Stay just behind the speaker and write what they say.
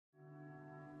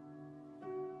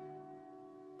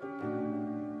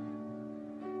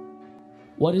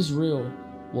what is real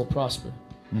will prosper.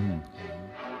 Mm-hmm.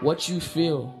 What you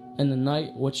feel in the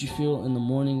night, what you feel in the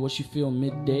morning, what you feel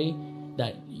midday,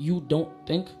 that you don't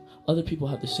think, other people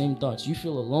have the same thoughts. You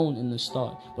feel alone in this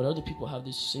thought, but other people have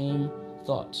the same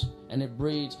thoughts, and it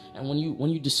breeds. And when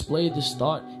you display this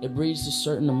thought, it breeds a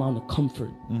certain amount of comfort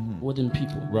within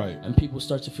people. Right. And people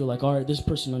start to feel like, all right, this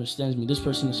person understands me. This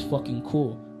person is fucking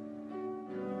cool.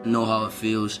 I know how it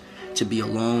feels to be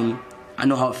alone. I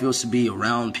know how it feels to be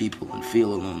around people and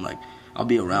feel alone. Like, I'll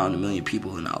be around a million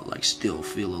people and I'll like still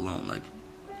feel alone. Like,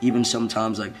 even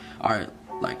sometimes, like, all right,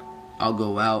 like I'll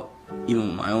go out even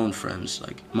with my own friends,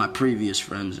 like my previous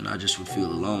friends, and I just would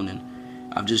feel alone. And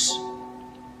I've just,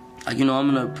 like, you know, I'm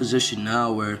in a position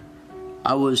now where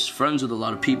I was friends with a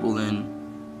lot of people and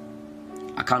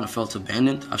I kind of felt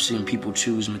abandoned. I've seen people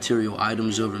choose material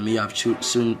items over me. I've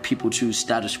seen people choose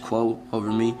status quo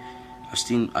over me.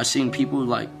 I've seen people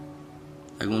like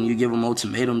when you give them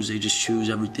ultimatums, they just choose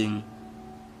everything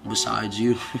besides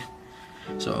you.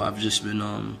 So I've just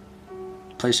been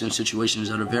placed in situations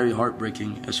that are very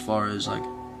heartbreaking as far as like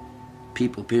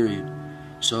people, period.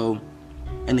 So,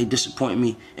 and they disappoint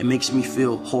me. It makes me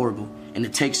feel horrible, and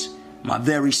it takes my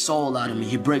very soul out of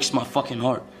me. It breaks my fucking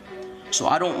heart. So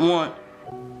I don't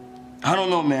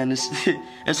know, man.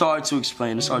 It's hard to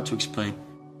explain. It's hard to explain.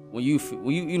 When you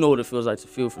know what it feels like to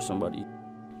feel for somebody,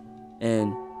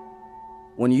 and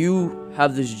when you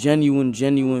have this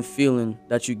genuine feeling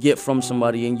that you get from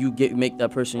somebody, and you make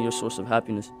that person your source of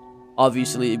happiness,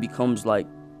 obviously it becomes like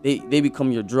they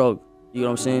become your drug. You know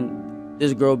what I'm saying?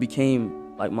 This girl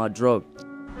became like my drug.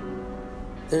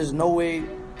 There's no way.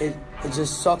 It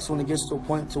just sucks when it gets to a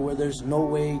point to where there's no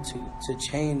way to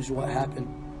change what happened.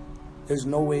 There's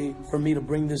no way for me to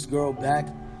bring this girl back.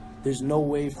 There's no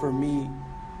way for me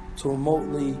to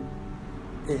remotely.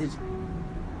 It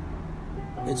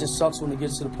just sucks when it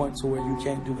gets to the point to where you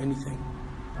can't do anything.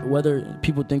 Whether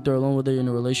people think they're alone, whether you're in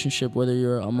a relationship, whether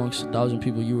you're amongst 1,000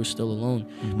 people, you are still alone,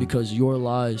 because your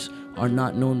lies are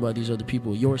not known by these other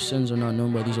people. Your sins are not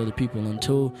known by these other people.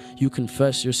 Until you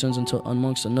confess your sins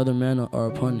amongst another man or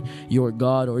upon your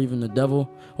God or even the devil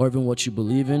or even what you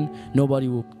believe in, nobody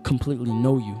will completely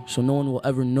know you. So no one will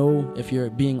ever know if you're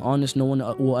being honest. No one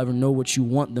will ever know what you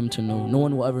want them to know. No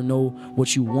one will ever know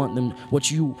what you want them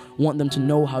to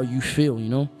know, how you feel, you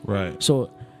know? Right. So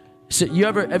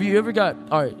have you ever got,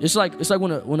 all right, it's like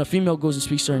when a female goes and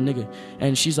speaks to her nigga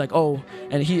and she's like, oh,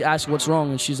 and he asks what's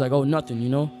wrong and she's like, oh, nothing, you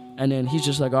know? And then he's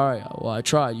just like, all right, well, I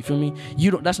tried, you feel me?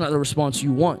 That's not the response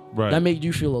you want. Right. That made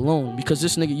you feel alone, because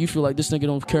this nigga, you feel like this nigga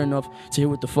don't care enough to hear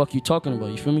what the fuck you talking about,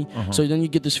 you feel me? So then you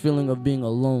get this feeling of being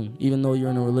alone, even though you're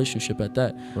in a relationship at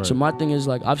that. Right. So my thing is,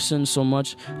 like, I've sinned so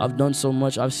much, I've done so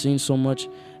much, I've seen so much,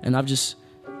 and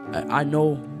I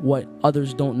know what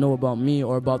others don't know about me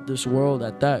or about this world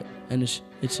at that, and it's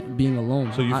being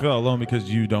alone. So you feel alone because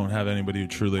you don't have anybody who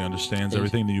truly understands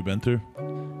everything that you've been through?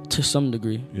 To some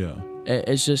degree. Yeah.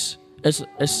 It's just,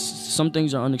 it's some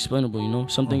things are unexplainable, you know?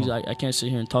 Some things I can't sit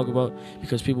here and talk about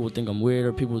because people would think I'm weird,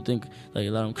 or people would think like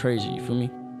that I'm crazy, you feel me?